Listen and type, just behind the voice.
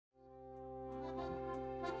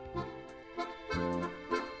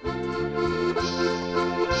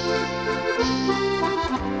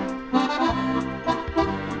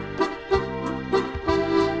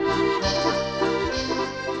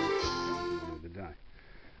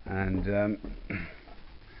and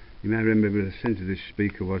you may remember the centre of this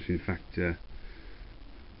speaker was in fact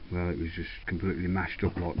well, it was just completely mashed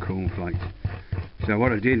up like cornflakes. So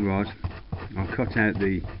what I did was I cut out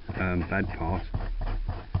the bad part,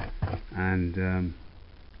 and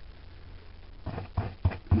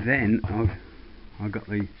then I got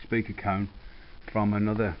the speaker cone from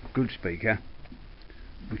another good speaker,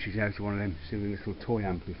 which is out of one of them silly little toy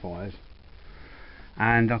amplifiers,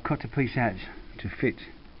 and I cut a piece out to fit,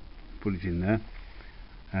 put it in there,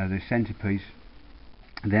 the centerpiece.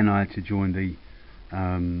 Then I had to join the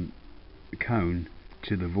cone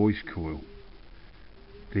to the voice coil.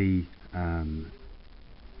 The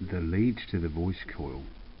leads to the voice coil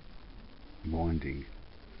winding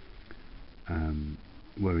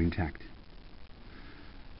were intact,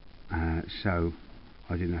 so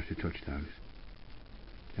I didn't have to touch those.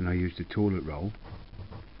 Then I used a toilet roll.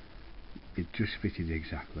 It just fitted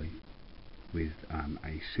exactly with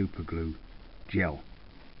a super glue gel,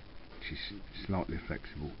 which is slightly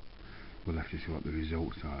flexible. We'll have to see what the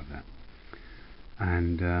results are of that.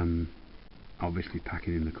 And obviously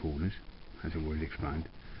packing in the corners, as I've already explained.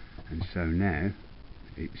 And so now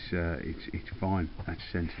it's fine. That's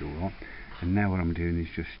centered all right. And now what I'm doing is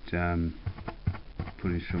just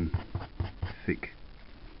putting some thick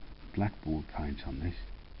blackboard paint on this,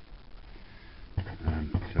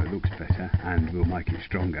 so it looks better, and we'll make it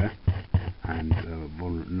stronger and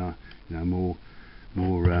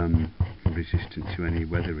more resistant to any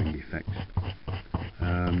weathering effects.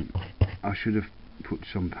 I should have put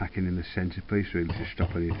some packing in the centerpiece really to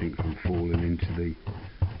stop anything from falling into the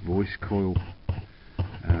voice coil.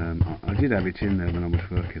 I did have it in there when I was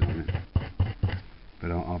working on it,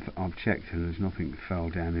 but I've checked and there's nothing that fell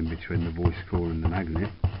down in between the voice coil and the magnet.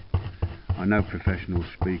 I know professional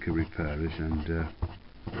speaker repairers and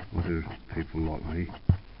other people like me,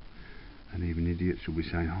 and even idiots will be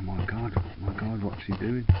saying, oh my god, what's he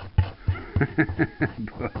doing?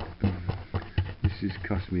 But this has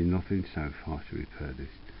cost me nothing so far to repair this.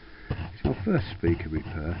 It's my first speaker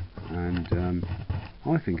repair, and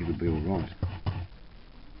I think it'll be alright.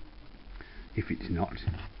 If it's not,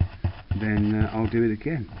 then I'll do it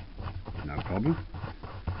again, no problem.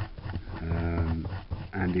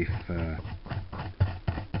 And if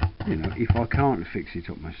if I can't fix it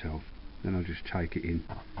up myself, then I'll just take it in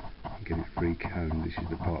and get it free cone. This is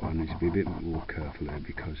the part I need to be a bit more careful here,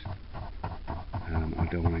 because I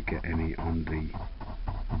don't want to get any on the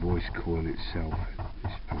voice coil itself,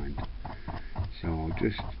 this paint. So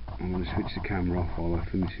I'm going to switch the camera off while I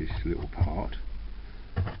finish this little part.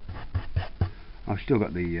 I've still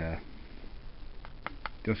got the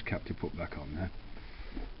dust cap to put back on there,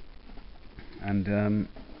 and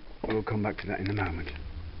we'll come back to that in a moment.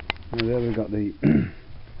 Now there we've got the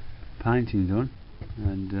painting done,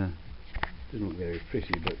 and doesn't look very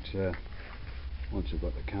pretty, but once I've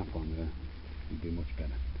got the cap on there, it'll be much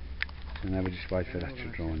better. So now we just wait for that to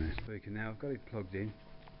dry now. Now I've got it plugged in,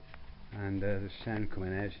 and there's sound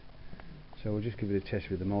coming out, so we'll just give it a test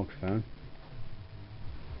with the microphone.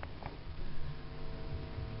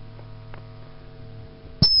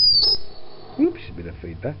 Oops, a bit of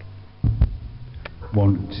feedback.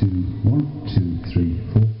 1 2 1 2 3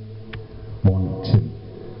 4 1 2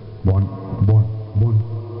 1 1 1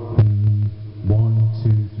 1 2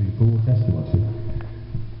 3 4. Test it. 1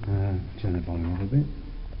 2. Turn the volume up a bit.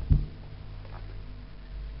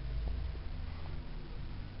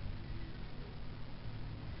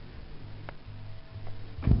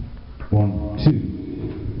 One, two,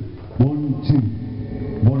 1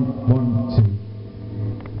 2 1 1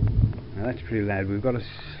 2. Now that's pretty loud. We've got a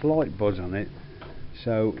slight buzz on it.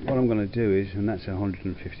 So what I'm going to do is, and that's a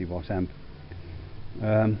 150 watt amp,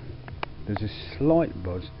 there's a slight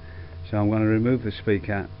buzz, so I'm going to remove the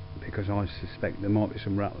speaker because I suspect there might be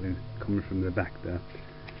some rattling coming from the back there.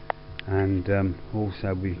 And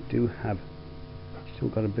also we do have still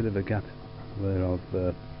got a bit of a gap where I've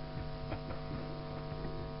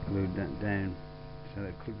glued that down, so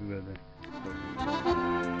that could be where the